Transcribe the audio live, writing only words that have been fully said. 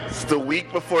the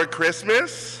week before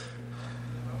Christmas.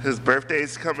 His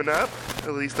birthday's coming up.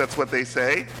 At least that's what they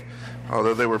say.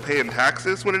 Although they were paying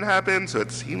taxes when it happened, so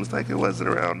it seems like it wasn't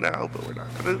around now, but we're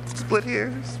not going to split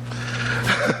hairs.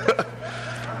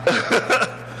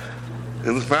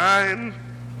 It's fine.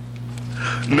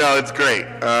 No, it's great.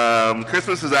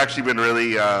 Christmas has actually been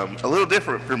really a little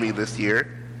different for me this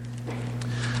year.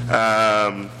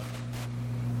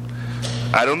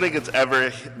 I don't think it's ever.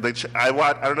 I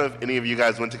don't know if any of you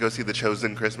guys went to go see the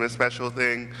Chosen Christmas special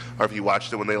thing, or if you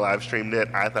watched it when they live streamed it.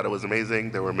 I thought it was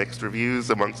amazing. There were mixed reviews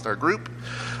amongst our group.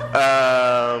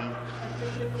 But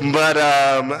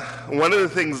one of the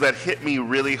things that hit me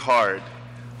really hard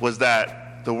was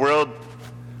that the world.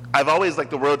 I've always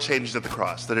the world changed at the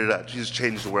cross. Jesus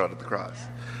changed the world at the cross,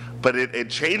 but it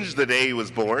changed the day he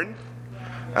was born,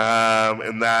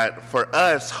 and that for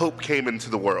us hope came into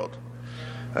the world.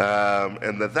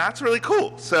 And that's really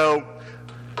cool. So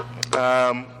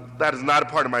that is not a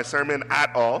part of my sermon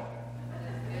at all.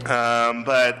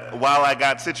 But while I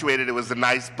got situated, it was a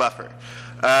nice buffer.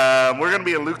 We're going to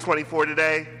be in Luke 24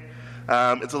 today.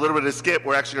 It's a little bit of a skip.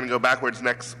 We're actually going to go backwards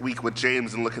next week with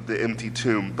James and look at the empty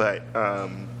tomb. But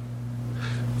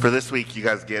for this week, you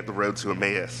guys get the road to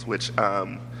Emmaus, which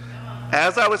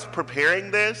as I was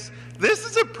preparing this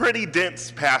is a pretty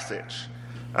dense passage.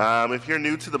 If you're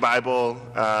new to the Bible,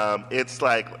 it's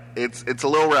a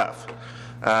little rough.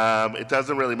 It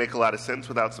doesn't really make a lot of sense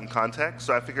without some context,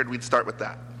 so I figured we'd start with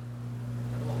that.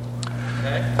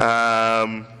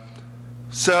 Okay.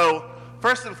 So,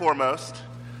 first and foremost,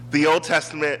 the Old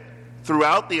Testament,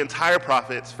 throughout the entire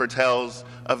prophets, foretells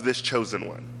of this chosen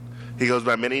one. He goes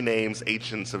by many names: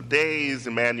 Ancients of Days,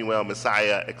 Emmanuel,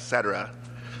 Messiah, etc.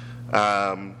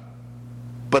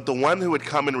 But the one who would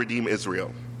come and redeem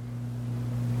Israel.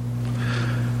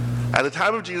 At the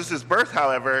time of Jesus' birth,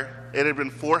 however, it had been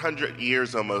 400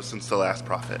 years almost since the last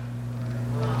prophet.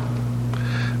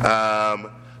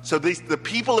 So the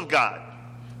people of God,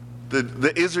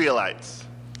 the Israelites,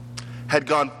 had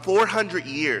gone 400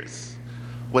 years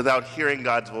without hearing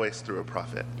God's voice through a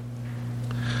prophet.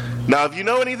 Now, if you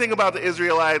know anything about the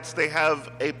Israelites, they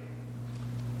have a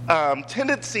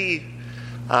tendency,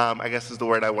 I guess is the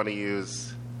word I want to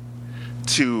use,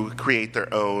 to create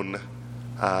their own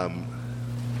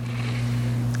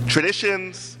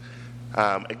traditions,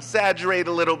 exaggerate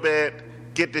a little bit,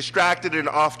 get distracted and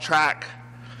off track.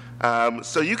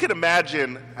 So you can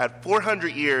imagine at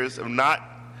 400 years of not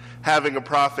having a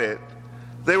prophet,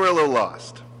 they were a little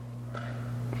lost.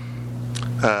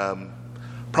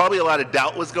 Probably a lot of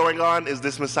doubt was going on. Is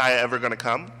this Messiah ever going to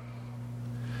come?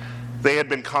 They had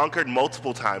been conquered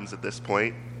multiple times at this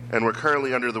point and were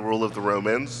currently under the rule of the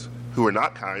Romans, who were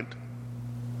not kind.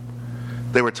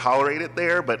 They were tolerated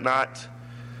there, but not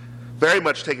very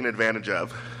much taken advantage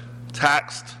of.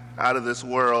 Taxed out of this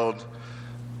world.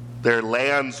 Their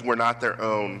lands were not their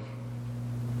own.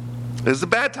 It was a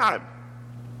bad time.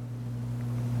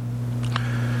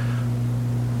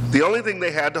 The only thing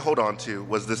they had to hold on to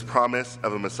was this promise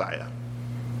of a Messiah.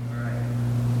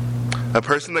 A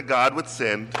person that God would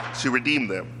send to redeem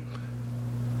them.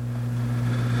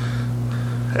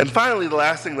 And finally, the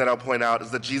last thing that I'll point out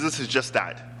is that Jesus has just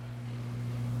died.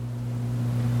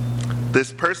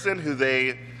 This person who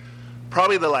they,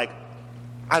 probably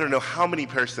I don't know how many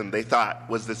person they thought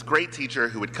was this great teacher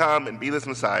who would come and be this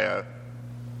Messiah,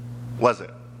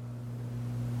 wasn't.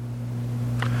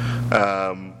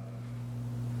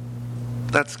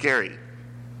 That's scary.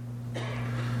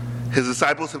 His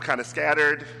disciples have kind of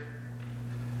scattered.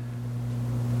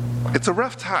 It's a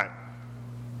rough time.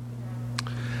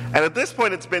 And at this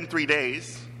point, it's been 3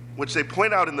 days, which they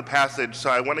point out in the passage, so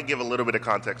I want to give a little bit of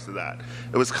context to that.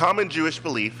 It was common Jewish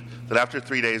belief that after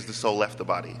 3 days, the soul left the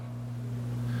body.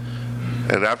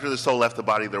 And after the soul left the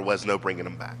body, there was no bringing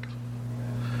him back.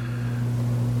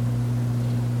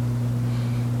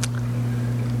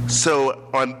 So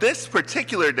on this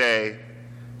particular day,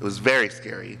 it was very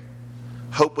scary.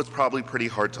 Hope was probably pretty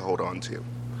hard to hold on to.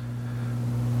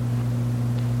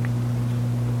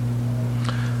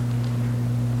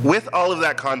 With all of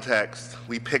that context,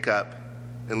 we pick up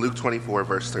in Luke 24,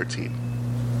 verse 13.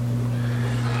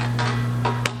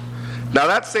 Now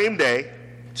that same day,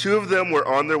 2 of them were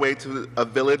on their way to a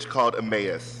village called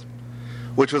Emmaus,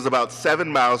 which was about 7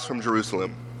 miles from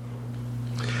Jerusalem.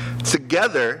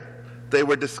 Together, they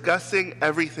were discussing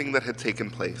everything that had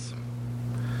taken place.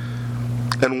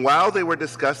 And while they were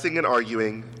discussing and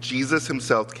arguing, Jesus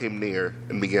himself came near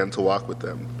and began to walk with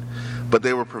them, but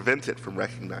they were prevented from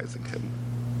recognizing him.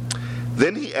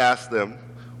 Then he asked them,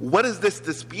 "What is this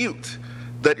dispute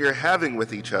that you're having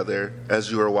with each other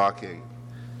as you are walking?"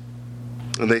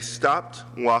 And they stopped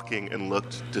walking and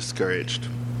looked discouraged.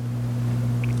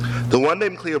 The one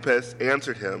named Cleopas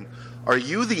answered him, "Are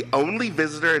you the only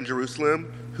visitor in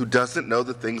Jerusalem who doesn't know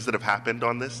the things that have happened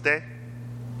on this day?"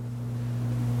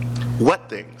 "What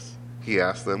things?" he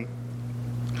asked them.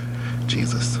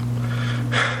 Jesus.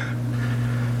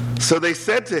 So they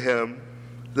said to him,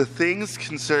 "The things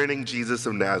concerning Jesus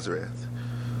of Nazareth,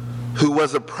 who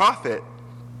was a prophet,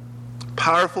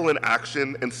 powerful in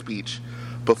action and speech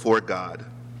before God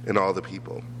and all the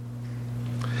people,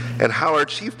 and how our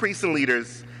chief priests and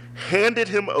leaders handed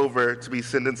him over to be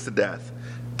sentenced to death.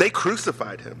 They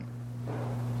crucified him.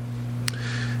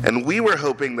 And we were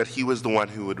hoping that he was the one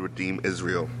who would redeem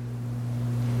Israel.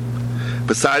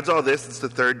 Besides all this, it's the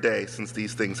third day since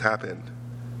these things happened.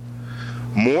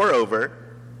 Moreover,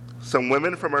 some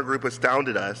women from our group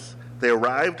astounded us. They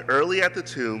arrived early at the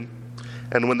tomb,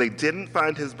 and when they didn't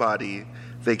find his body,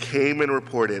 they came and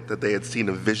reported that they had seen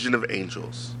a vision of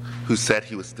angels who said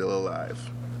he was still alive.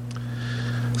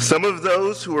 Some of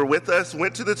those who were with us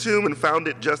went to the tomb and found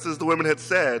it just as the women had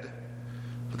said,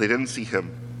 but they didn't see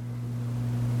him."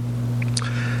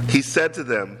 He said to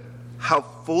them, "How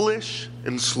foolish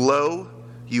and slow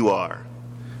you are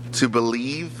to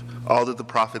believe all that the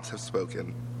prophets have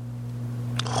spoken.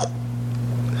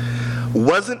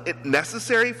 Wasn't it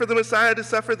necessary for the Messiah to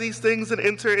suffer these things and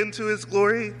enter into his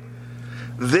glory?"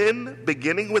 Then,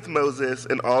 beginning with Moses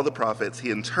and all the prophets, he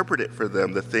interpreted for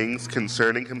them the things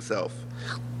concerning himself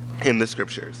in the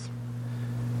scriptures.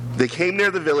 They came near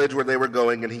the village where they were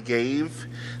going, and he gave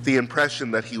the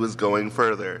impression that he was going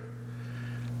further.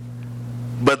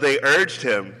 But they urged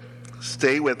him,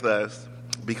 "Stay with us,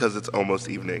 because it's almost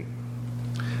evening."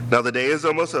 Now the day is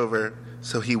almost over,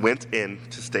 so he went in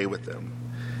to stay with them.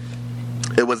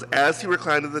 It was as he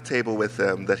reclined at the table with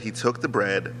them that he took the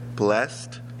bread,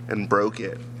 blessed and broke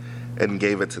it, and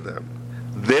gave it to them.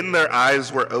 Then their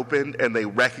eyes were opened, and they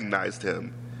recognized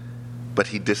him, but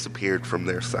he disappeared from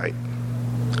their sight.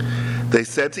 They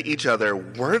said to each other,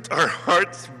 "Weren't our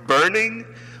hearts burning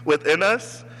within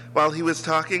us while he was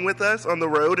talking with us on the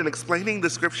road and explaining the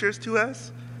scriptures to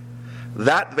us?"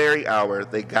 That very hour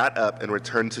they got up and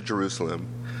returned to Jerusalem.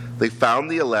 They found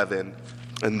the 11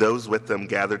 and those with them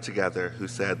gathered together, who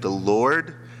said, "The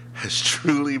Lord has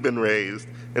truly been raised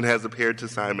and has appeared to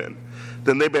Simon."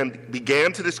 Then they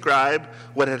began to describe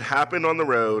what had happened on the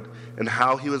road and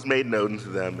how he was made known to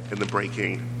them in the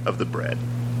breaking of the bread.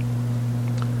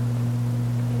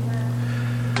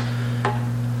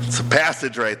 It's a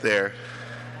passage right there.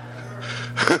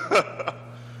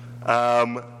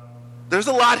 There's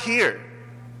a lot here,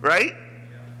 right?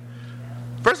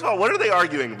 First of all, what are they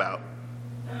arguing about?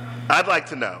 I'd like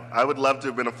to know. I would love to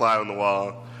have been a fly on the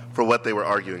wall for what they were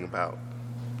arguing about.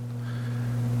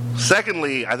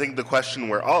 Secondly, I think the question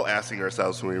we're all asking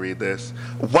ourselves when we read this,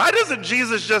 why doesn't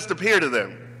Jesus just appear to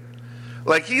them?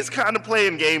 Like, he's kind of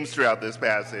playing games throughout this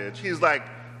passage. He's like,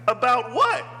 about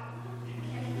what?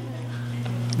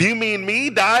 You mean me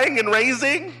dying and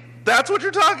raising? That's what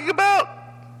you're talking about?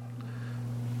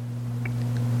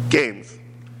 Games.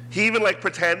 He even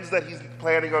pretends that he's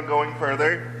planning on going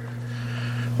further.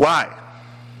 Why?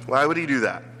 Why would he do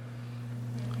that?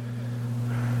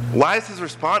 Why is his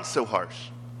response so harsh?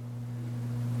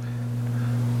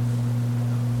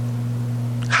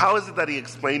 How is it that he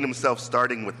explained himself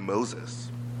starting with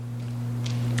Moses?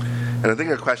 And I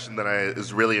think a question that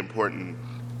is really important,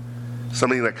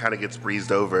 something that kind of gets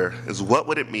breezed over, is what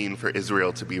would it mean for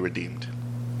Israel to be redeemed?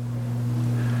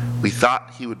 We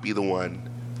thought he would be the one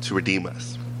to redeem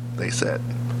us, they said.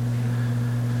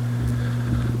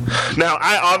 Now,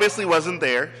 I obviously wasn't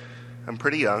there. I'm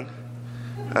pretty young.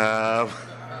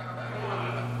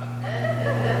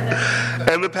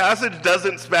 And the passage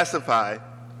doesn't specify,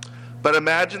 but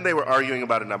imagine they were arguing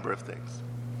about a number of things.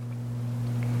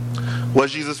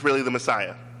 Was Jesus really the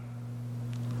Messiah?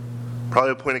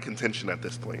 Probably a point of contention at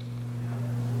this point.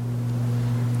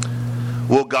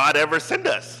 Will God ever send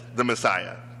us the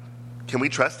Messiah? Can we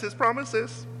trust his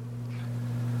promises?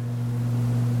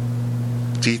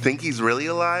 Do you think he's really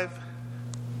alive?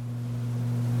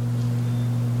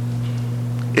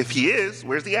 If he is,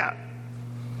 where's he at?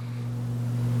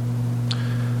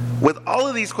 With all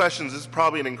of these questions, this is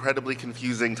probably an incredibly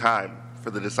confusing time for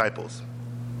the disciples.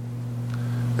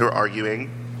 They were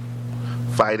arguing,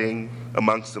 fighting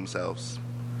amongst themselves.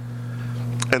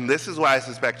 And this is why I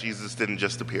suspect Jesus didn't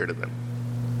just appear to them.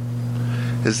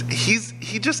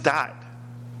 He just died.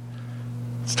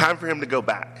 It's time for him to go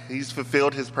back. He's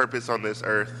fulfilled his purpose on this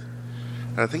earth.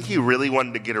 And I think he really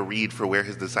wanted to get a read for where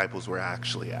his disciples were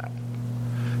actually at.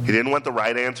 He didn't want the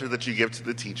right answer that you give to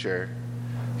the teacher.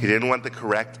 He didn't want the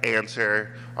correct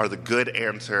answer or the good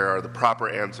answer or the proper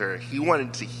answer. He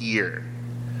wanted to hear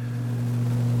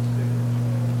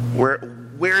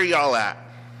where are y'all at?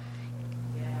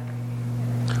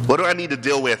 What do I need to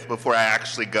deal with before I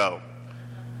actually go?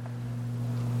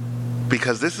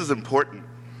 Because this is important.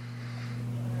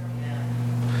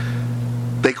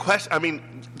 They question,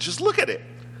 just look at it.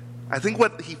 I think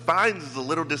what he finds is a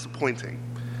little disappointing,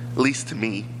 at least to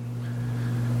me.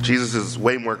 Jesus is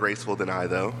way more graceful than I,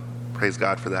 though. Praise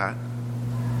God for that.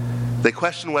 They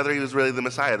question whether he was really the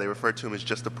Messiah. They referred to him as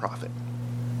just a prophet.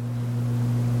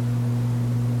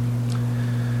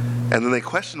 And then they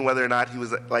question whether or not he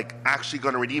was actually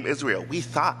going to redeem Israel. We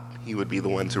thought he would be the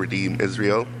one to redeem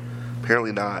Israel.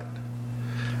 Apparently not.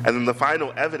 And then the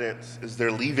final evidence is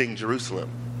they're leaving Jerusalem.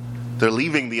 They're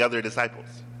leaving the other disciples.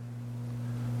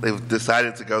 They've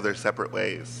decided to go their separate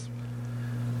ways.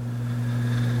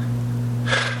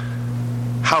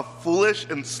 How foolish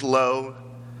and slow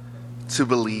to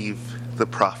believe the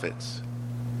prophets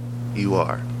you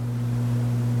are.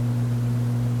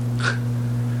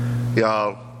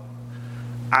 Y'all,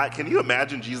 can you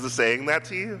imagine Jesus saying that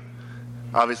to you?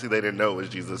 Obviously they didn't know it was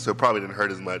Jesus, so it probably didn't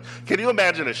hurt as much. Can you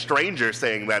imagine a stranger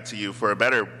saying that to you for a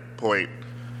better point?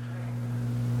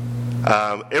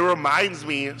 It reminds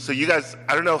me, so you guys,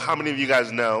 I don't know how many of you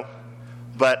guys know,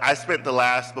 but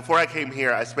before I came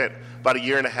here, I spent about 1.5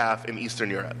 years in Eastern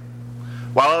Europe.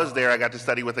 While I was there, I got to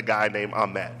study with a guy named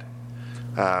Ahmed.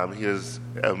 He was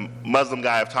a Muslim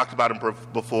guy. I've talked about him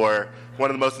before. One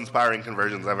of the most inspiring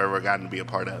conversions I've ever gotten to be a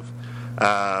part of.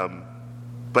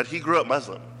 But he grew up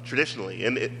Muslim, traditionally,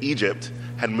 in Egypt,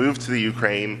 had moved to the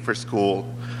Ukraine for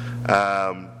school,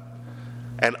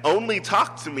 and only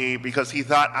talked to me because he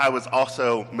thought I was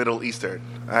also Middle Eastern.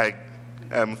 I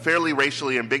am fairly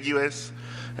racially ambiguous,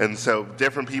 and so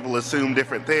different people assume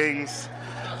different things.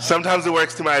 Sometimes it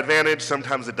works to my advantage,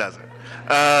 sometimes it doesn't.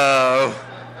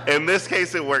 In this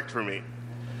case, it worked for me.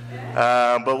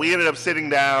 But we ended up sitting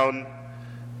down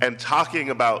and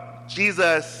talking about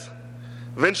Jesus.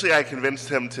 Eventually, I convinced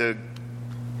him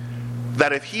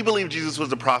that if he believed Jesus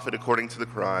was a prophet according to the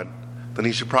Quran, then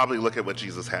he should probably look at what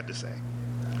Jesus had to say,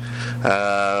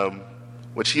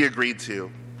 which he agreed to.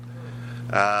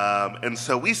 And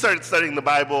so we started studying the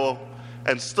Bible,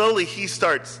 and slowly he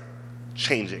starts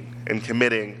changing and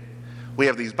committing. We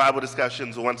have these Bible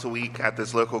discussions once a week at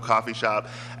this local coffee shop,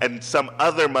 and some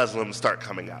other Muslims start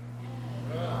coming up.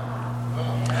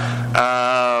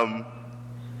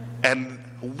 And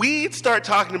we start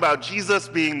talking about Jesus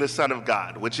being the Son of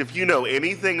God, which if you know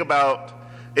anything about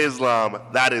Islam,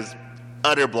 that is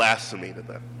utter blasphemy to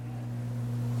them.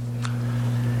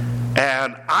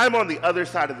 And I'm on the other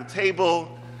side of the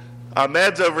table.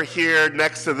 Ahmed's over here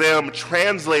next to them,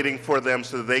 translating for them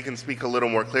so that they can speak a little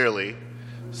more clearly,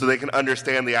 so they can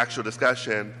understand the actual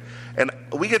discussion. And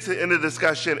we get to the end of the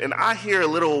discussion, and I hear a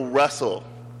little rustle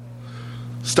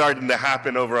starting to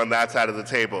happen over on that side of the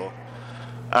table.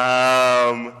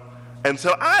 And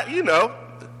so I,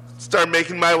 start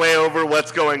making my way over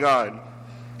what's going on.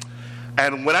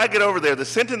 And when I get over there, the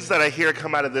sentence that I hear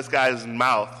come out of this guy's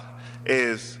mouth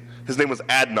is, his name was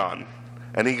Adnan.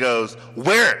 And he goes,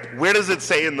 where does it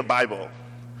say in the Bible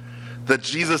that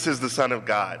Jesus is the Son of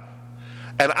God?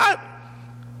 And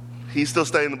he's still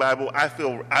studying the Bible. I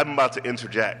feel I'm about to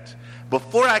interject.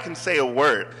 Before I can say a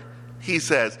word, he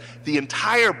says, the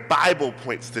entire Bible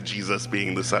points to Jesus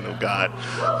being the Son of God.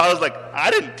 I was like, I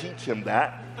didn't teach him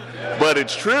that, but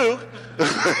it's true.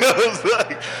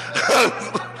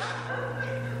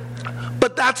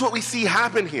 But that's what we see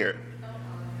happen here.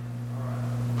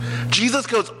 Jesus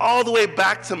goes all the way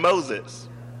back to Moses.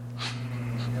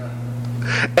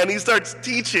 And he starts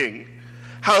teaching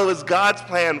how it was God's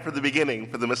plan for the beginning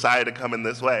for the Messiah to come in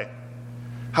this way.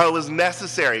 How it was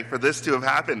necessary for this to have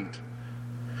happened.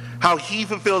 How he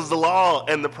fulfills the law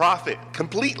and the prophet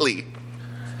completely.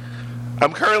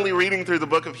 I'm currently reading through the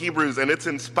book of Hebrews, and it's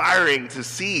inspiring to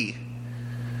see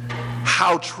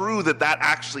how true that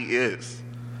actually is.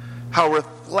 How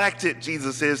reflected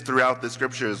Jesus is throughout the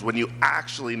scriptures when you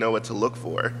actually know what to look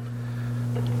for.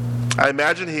 I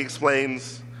imagine he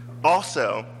explains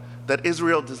also that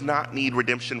Israel does not need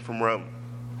redemption from Rome.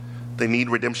 They need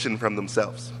redemption from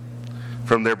themselves,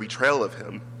 from their betrayal of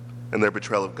him and their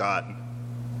betrayal of God.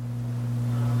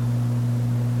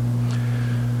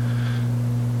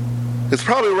 It's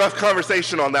probably a rough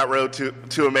conversation on that road to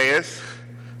Emmaus.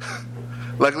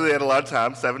 Luckily, they had a lot of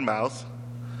time, 7 miles.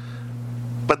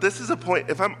 But this is a point,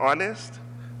 if I'm honest,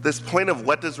 this point of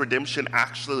what does redemption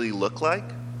actually look like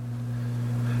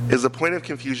is a point of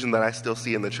confusion that I still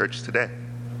see in the church today.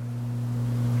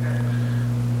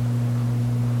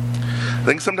 I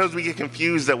think sometimes we get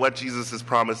confused at what Jesus is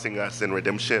promising us in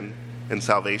redemption, in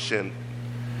salvation,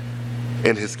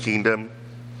 in his kingdom.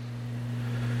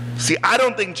 See, I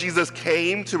don't think Jesus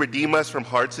came to redeem us from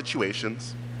hard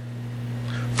situations,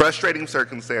 frustrating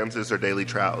circumstances, or daily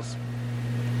trials.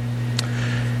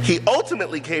 He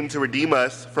ultimately came to redeem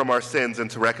us from our sins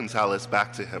and to reconcile us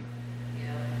back to him.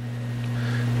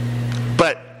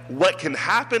 But what can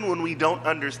happen when we don't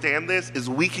understand this is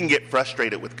we can get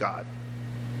frustrated with God.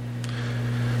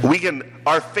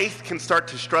 Our faith can start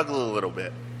to struggle a little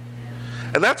bit.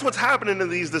 And that's what's happening to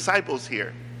these disciples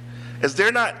here, is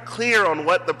they're not clear on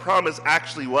what the promise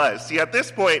actually was. See, at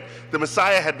this point, the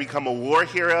Messiah had become a war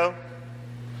hero.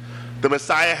 The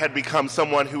Messiah had become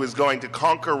someone who was going to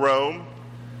conquer Rome.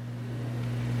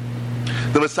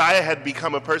 The Messiah had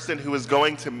become a person who was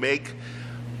going to make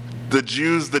the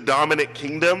Jews the dominant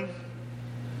kingdom.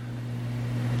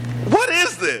 What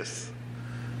is this?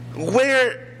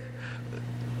 Where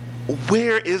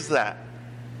is that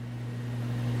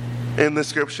in the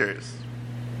scriptures?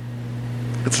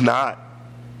 It's not.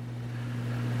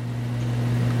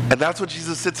 And that's what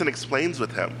Jesus sits and explains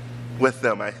with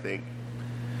them, I think.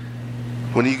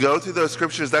 When you go through those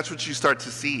scriptures, that's what you start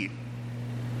to see.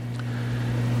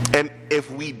 And if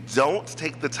we don't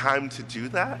take the time to do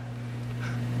that,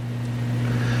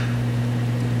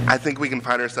 I think we can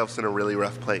find ourselves in a really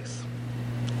rough place.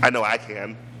 I know I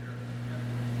can.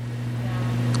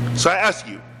 So I ask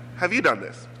you, have you done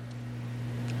this?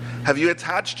 Have you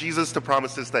attached Jesus to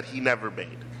promises that he never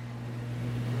made?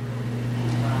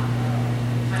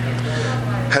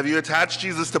 Have you attached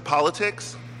Jesus to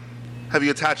politics? Have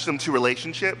you attached him to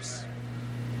relationships?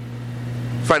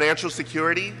 Financial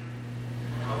security?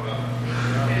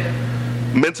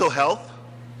 Mental health?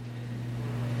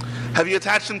 Have you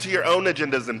attached them to your own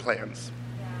agendas and plans?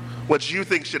 What you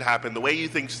think should happen, the way you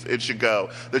think it should go,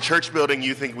 the church building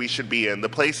you think we should be in, the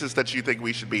places that you think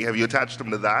we should be. Have you attached them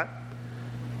to that?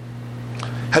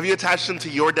 Have you attached them to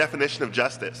your definition of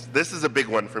justice? This is a big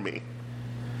one for me.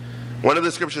 One of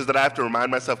the scriptures that I have to remind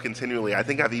myself continually, I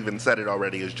think I've even said it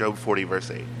already, is Job 40,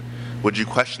 verse 8. Would you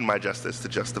question my justice to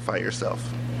justify yourself?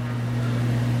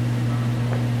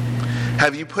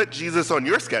 Have you put Jesus on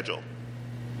your schedule?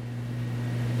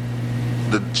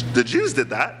 The Jews did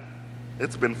that.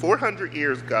 It's been 400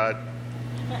 years, God.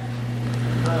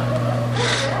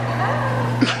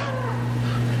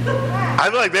 I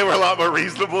feel like they were a lot more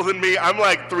reasonable than me. I'm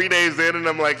like 3 days in and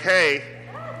I'm like, hey,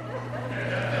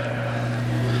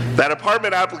 that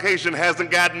apartment application hasn't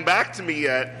gotten back to me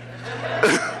yet.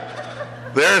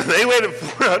 They waited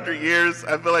 400 years.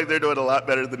 I feel like they're doing a lot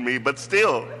better than me, but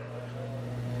still.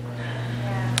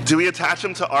 Do we attach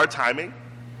them to our timing?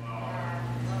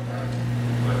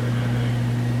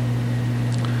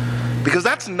 Because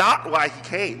that's not why he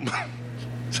came,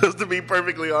 just to be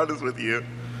perfectly honest with you.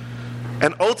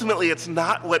 And ultimately, it's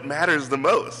not what matters the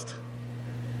most.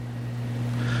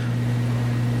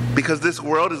 Because this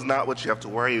world is not what you have to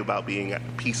worry about being at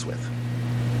peace with.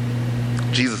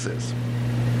 Jesus is.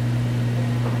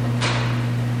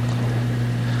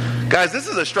 Guys, this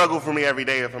is a struggle for me every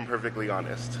day, if I'm perfectly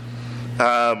honest.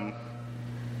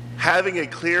 Having a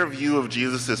clear view of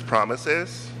Jesus'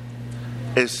 promises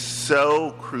is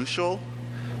so crucial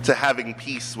to having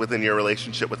peace within your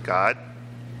relationship with God.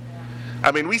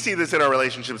 I mean, we see this in our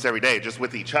relationships every day, just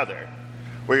with each other,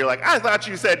 where you're like, I thought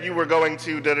you said you were going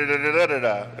to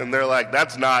da-da-da-da-da-da, and they're like,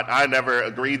 that's not, I never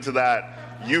agreed to that.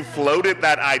 You floated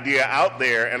that idea out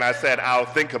there, and I said, I'll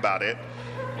think about it,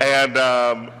 and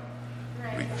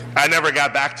I never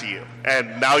got back to you,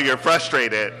 and now you're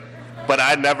frustrated, but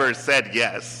I never said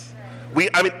yes.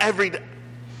 Every day,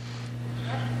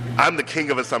 I'm the king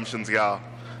of assumptions, y'all.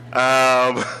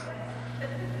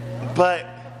 But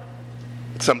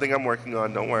it's something I'm working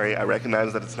on. Don't worry. I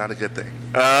recognize that it's not a good thing.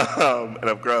 And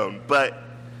I've grown. But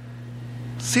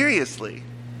seriously,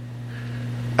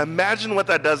 imagine what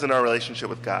that does in our relationship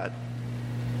with God.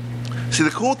 See,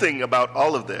 the cool thing about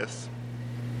all of this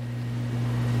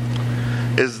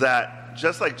is that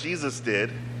just like Jesus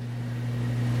did,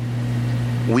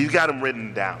 we've got them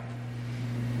written down.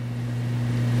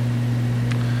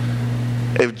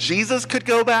 If Jesus could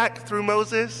go back through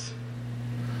Moses,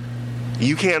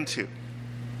 you can too.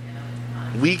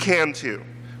 We can too.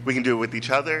 We can do it with each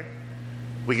other.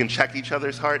 We can check each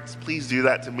other's hearts. Please do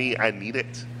that to me. I need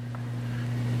it.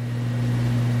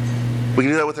 We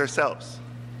can do that with ourselves.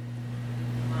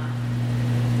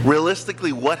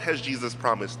 Realistically, what has Jesus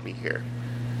promised me here?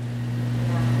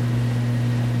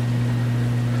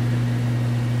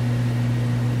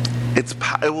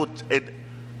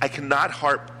 I cannot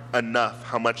harp enough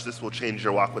how much this will change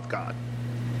your walk with God.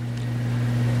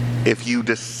 If you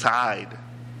decide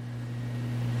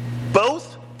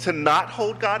both to not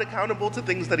hold God accountable to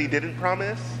things that he didn't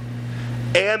promise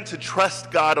and to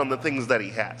trust God on the things that he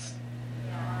has.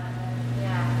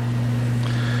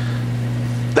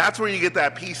 That's where you get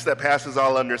that peace that passes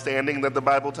all understanding that the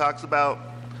Bible talks about,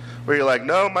 where you're like,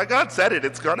 no, my God said it,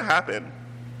 it's going to happen.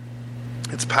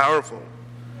 It's powerful.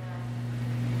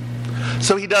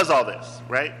 So he does all this,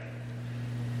 right?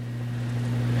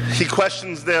 He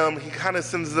questions them. He kind of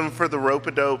sends them for the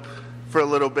rope-a-dope for a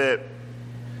little bit.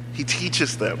 He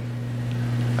teaches them.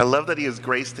 I love that he has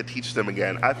grace to teach them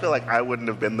again. I feel like I wouldn't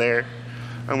have been there.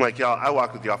 I'm like, y'all, I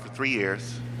walked with y'all for 3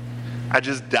 years. I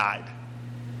just died.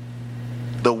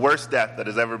 The worst death that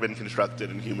has ever been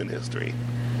constructed in human history.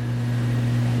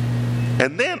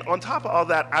 And then, on top of all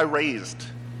that, I raised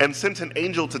and sent an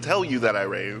angel to tell you that I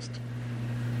raised.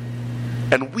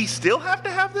 And we still have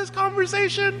to have this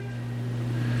conversation?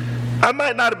 I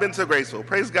might not have been so graceful.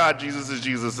 Praise God, Jesus is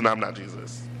Jesus and I'm not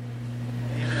Jesus.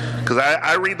 Because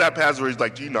I read that passage where he's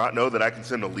like, do you not know that I can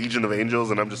send a legion of angels?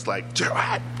 And I'm just like, do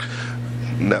what?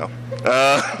 No.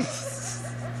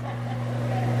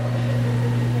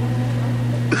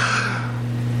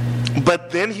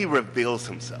 But then he reveals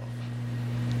himself.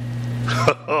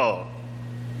 Oh.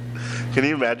 Can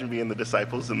you imagine being the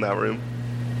disciples in that room?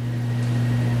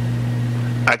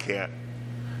 I can't.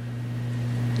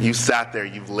 You sat there,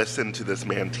 you've listened to this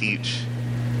man teach.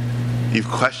 You've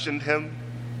questioned him.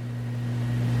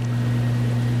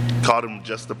 Called him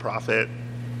just a prophet.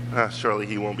 Surely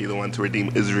he won't be the one to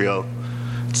redeem Israel.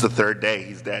 It's the third day,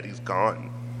 he's dead, he's gone.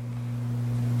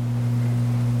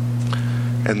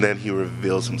 And then he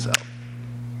reveals himself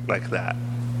like that.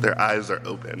 Their eyes are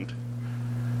opened.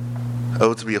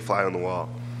 Oh, to be a fly on the wall.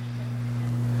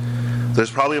 There's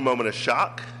probably a moment of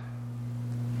shock,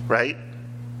 right?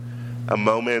 A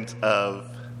moment of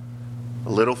a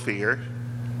little fear.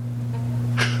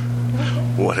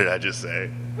 What did I just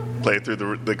say? Play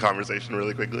through the conversation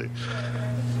really quickly.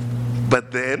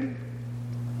 But then,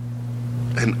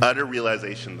 an utter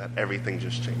realization that everything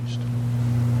just changed.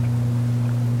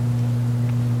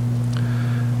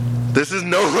 This is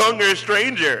no longer a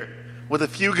stranger with a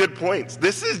few good points.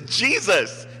 This is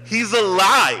Jesus. He's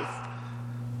alive.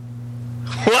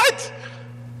 What?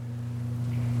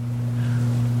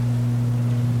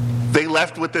 They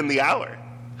left within the hour.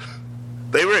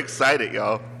 They were excited,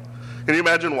 y'all. Can you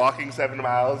imagine walking 7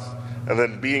 miles and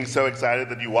then being so excited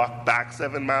that you walk back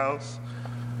 7 miles?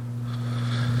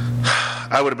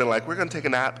 I would have been like, we're going to take a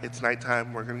nap. It's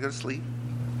nighttime. We're going to go to sleep.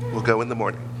 We'll go in the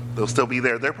morning. They'll still be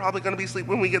there. They're probably going to be asleep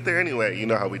when we get there anyway. You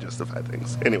know how we justify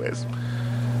things. Anyways.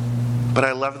 But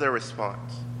I love their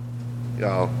response.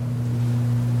 Y'all.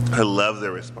 I love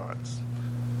their response.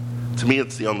 To me,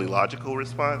 it's the only logical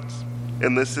response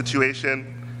in this situation.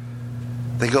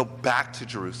 They go back to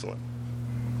Jerusalem.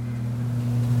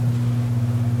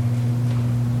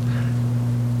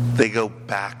 They go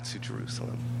back to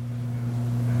Jerusalem.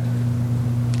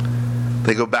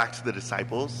 They go back to the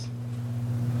disciples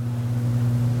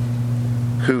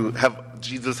who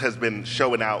Jesus has been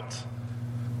showing out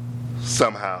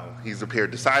somehow. He's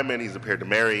appeared to Simon, he's appeared to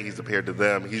Mary, he's appeared to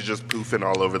them. He's just poofing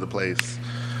all over the place.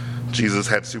 Jesus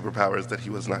had superpowers that he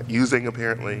was not using,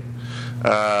 apparently.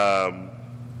 But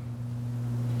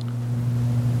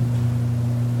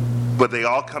they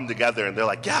all come together and they're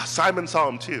like, yeah, Simon saw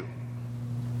him too.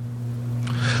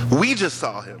 We just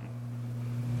saw him.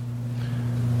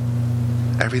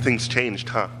 Everything's changed,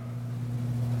 huh?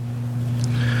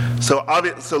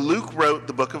 So Luke wrote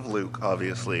the book of Luke,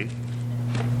 obviously.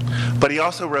 But he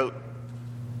also wrote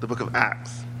the book of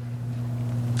Acts.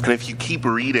 And if you keep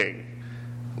reading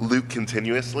Luke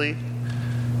continuously,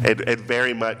 it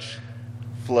very much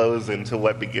flows into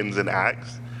what begins in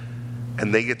Acts.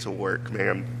 And they get to work,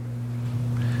 man.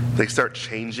 They start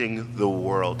changing the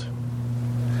world.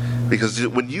 Because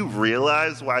when you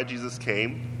realize why Jesus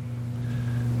came,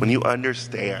 when you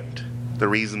understand the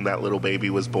reason that little baby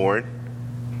was born,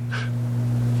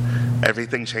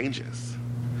 everything changes.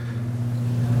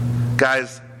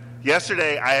 Guys,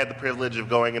 yesterday I had the privilege of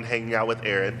going and hanging out with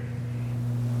Aaron.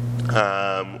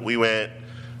 We went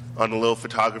on a little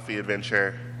photography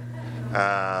adventure,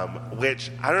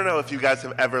 which I don't know if you guys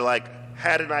have ever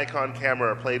had an Nikon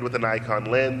camera or played with a Nikon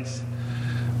lens,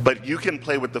 but you can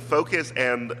play with the focus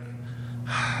and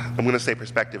I'm going to say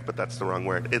perspective, but that's the wrong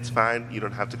word. It's fine. You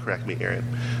don't have to correct me, Aaron.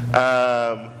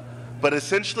 But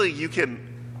essentially you can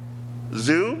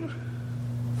zoom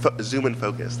and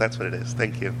focus. That's what it is.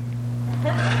 Thank you.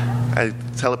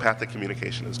 Telepathic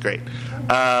communication is great.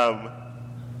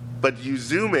 But you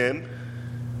zoom in,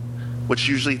 which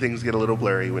usually things get a little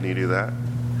blurry when you do that,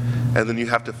 and then you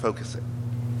have to focus it.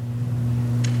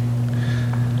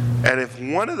 And if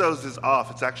one of those is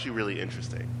off, it's actually really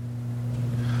interesting.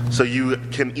 So you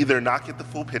can either not get the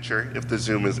full picture if the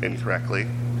zoom is incorrectly,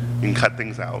 you can cut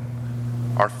things out,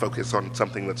 or focus on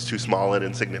something that's too small and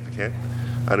insignificant,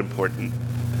 unimportant.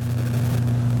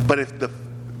 But if the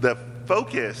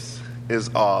focus is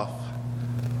off,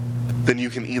 then you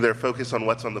can either focus on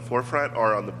what's on the forefront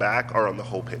or on the back or on the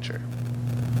whole picture.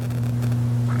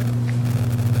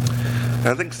 And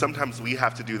I think sometimes we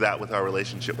have to do that with our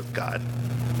relationship with God.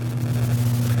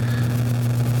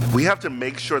 We have to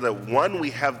make sure that, one,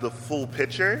 we have the full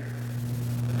picture,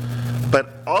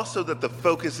 but also that the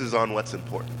focus is on what's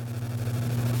important.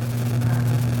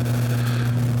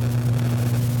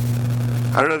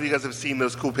 I don't know if you guys have seen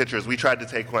those cool pictures. We tried to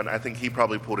take one. I think he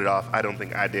probably pulled it off. I don't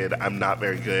think I did. I'm not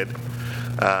very good.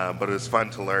 But it was fun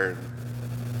to learn.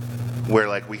 Where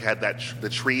like we had the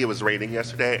tree, it was raining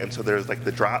yesterday, and so there was like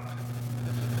the drop,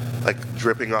 like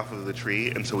dripping off of the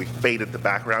tree, and so we faded the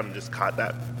background and just caught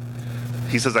that.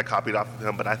 He says I copied off of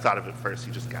him, but I thought of it first.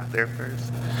 He just got there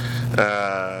first.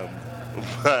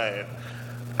 But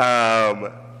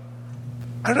I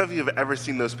don't know if you've ever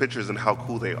seen those pictures and how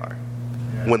cool they are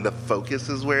when the focus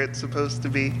is where it's supposed to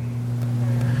be.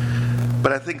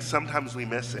 But I think sometimes we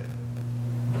miss it.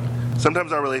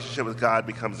 Sometimes our relationship with God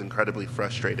becomes incredibly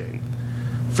frustrating.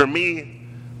 For me,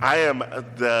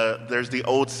 there's the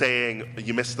old saying,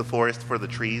 you miss the forest for the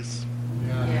trees.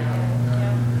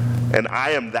 And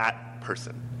I am that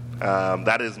person.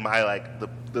 That is my,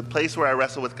 the place where I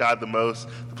wrestle with God the most,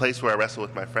 the place where I wrestle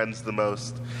with my friends the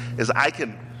most, is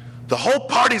the whole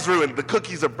party's ruined, the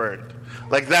cookies are burned.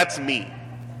 Like, that's me.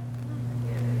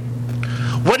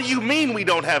 What do you mean we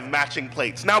don't have matching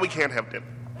plates? Now we can't have dinner.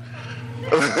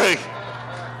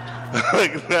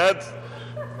 like that's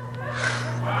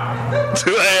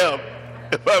who I am,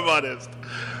 if I'm honest.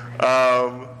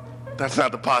 That's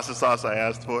not the pasta sauce I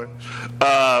asked for.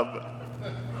 The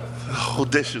whole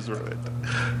dish is ruined.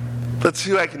 That's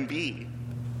who I can be.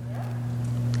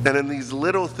 And in these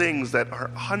little things that are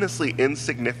honestly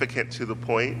insignificant to the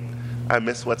point, I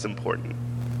miss what's important.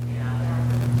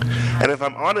 And if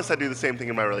I'm honest, I do the same thing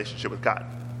in my relationship with God.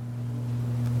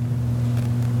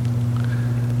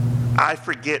 I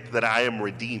forget that I am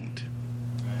redeemed,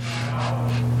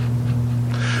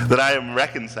 that I am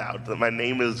reconciled, that my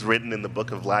name is written in the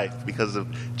book of life because of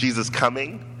Jesus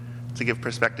coming to give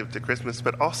perspective to Christmas,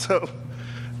 but also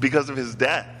because of his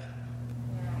death.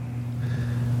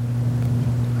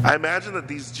 I imagine that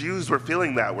these Jews were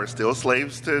feeling that. We're still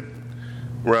slaves to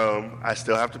Rome. I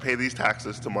still have to pay these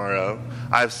taxes tomorrow.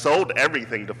 I've sold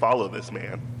everything to follow this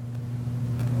man.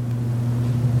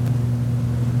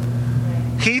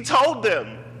 He told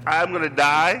them, I'm going to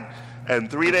die, and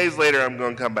 3 days later I'm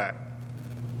going to come back.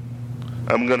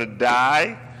 I'm going to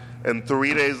die, and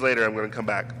 3 days later I'm going to come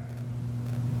back.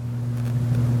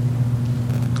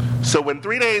 So when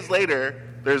 3 days later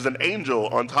there's an angel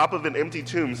on top of an empty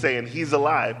tomb saying he's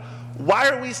alive, why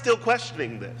are we still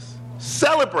questioning this?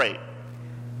 Celebrate.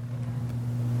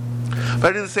 But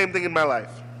I do the same thing in my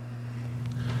life.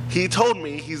 He told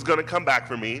me he's going to come back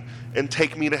for me and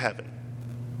take me to heaven.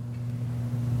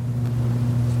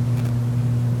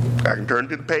 I can turn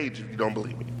to the page if you don't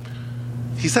believe me.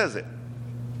 He says it.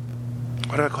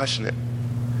 Why do I question it?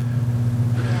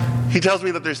 He tells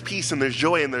me that there's peace and there's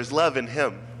joy and there's love in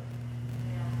him.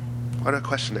 Why do I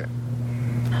question it?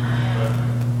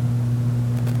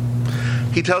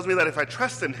 He tells me that if I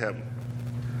trust in him,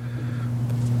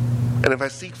 and if I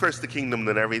seek first the kingdom,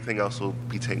 then everything else will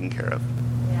be taken care of.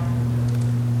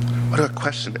 Why do I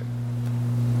question it?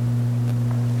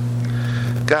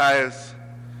 Guys,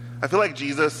 I feel like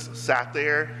Jesus sat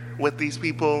there with these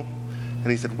people, and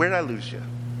he said, where did I lose you?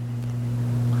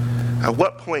 At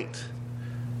what point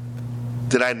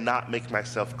did I not make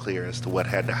myself clear as to what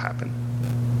had to happen?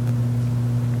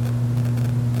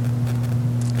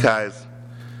 Guys,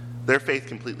 their faith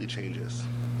completely changes.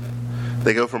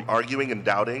 They go from arguing and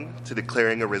doubting to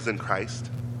declaring a risen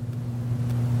Christ.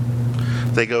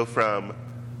 They go from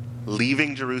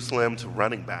leaving Jerusalem to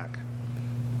running back.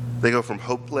 They go from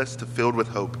hopeless to filled with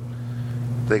hope.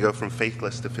 They go from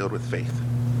faithless to filled with faith.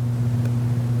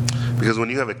 Because when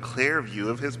you have a clear view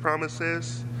of his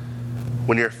promises,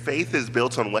 when your faith is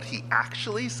built on what he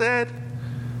actually said,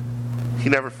 he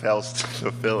never fails to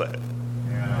fulfill it.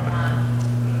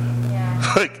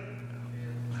 Like,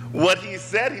 what he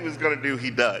said he was going to do,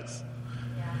 he does.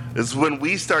 It's when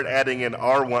we start adding in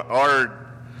our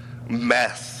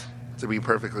mess, to be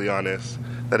perfectly honest,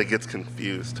 that it gets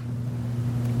confused.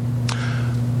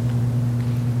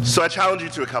 So I challenge you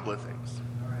to a couple of things.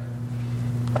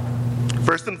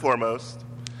 First and foremost,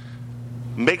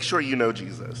 make sure you know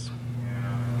Jesus.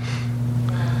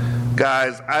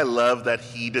 Guys, I love that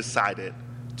he decided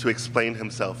to explain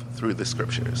himself through the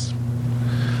scriptures.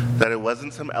 That it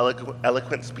wasn't some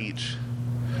eloquent speech.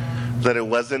 That it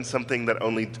wasn't something that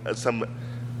only some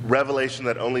revelation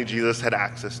that only Jesus had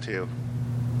access to.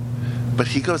 But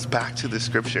he goes back to the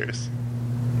scriptures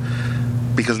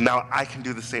because now I can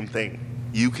do the same thing.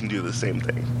 You can do the same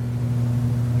thing.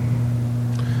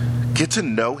 Get to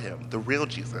know him, the real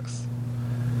Jesus.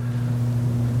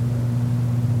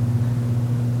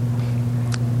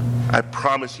 I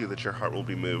promise you that your heart will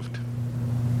be moved.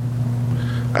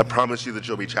 I promise you that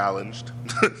you'll be challenged.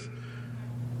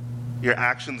 Your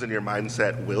actions and your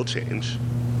mindset will change,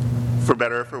 for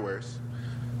better or for worse.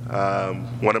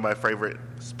 One of my favorite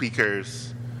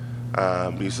speakers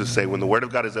used to say, when the Word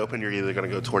of God is open, you're either going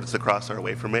to go towards the cross or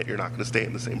away from it. You're not going to stay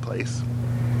in the same place.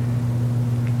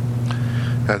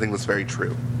 And I think that's very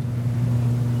true.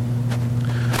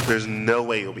 There's no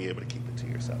way you'll be able to keep it to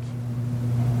yourself.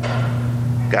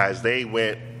 Guys,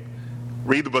 read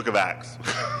the book of Acts.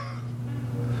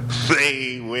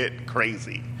 They went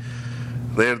crazy.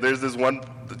 There's this one,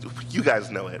 you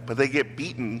guys know it, but they get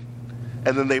beaten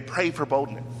and then they pray for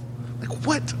boldness. Like,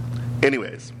 what?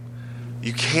 Anyways,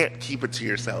 you can't keep it to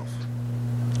yourself.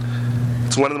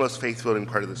 It's one of the most faith-building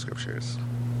part of the scriptures.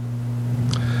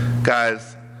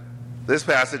 Guys, this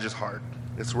passage is hard.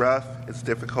 It's rough. It's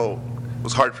difficult. It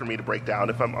was hard for me to break down,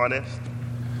 if I'm honest.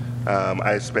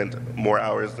 I spent more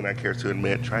hours than I care to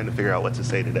admit trying to figure out what to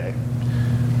say today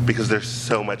because there's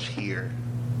so much here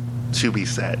to be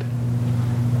said.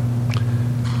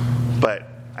 But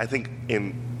I think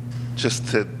just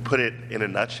to put it in a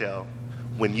nutshell,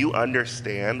 when you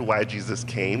understand why Jesus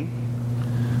came,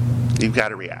 you've got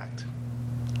to react.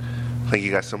 Thank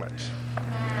you guys so much.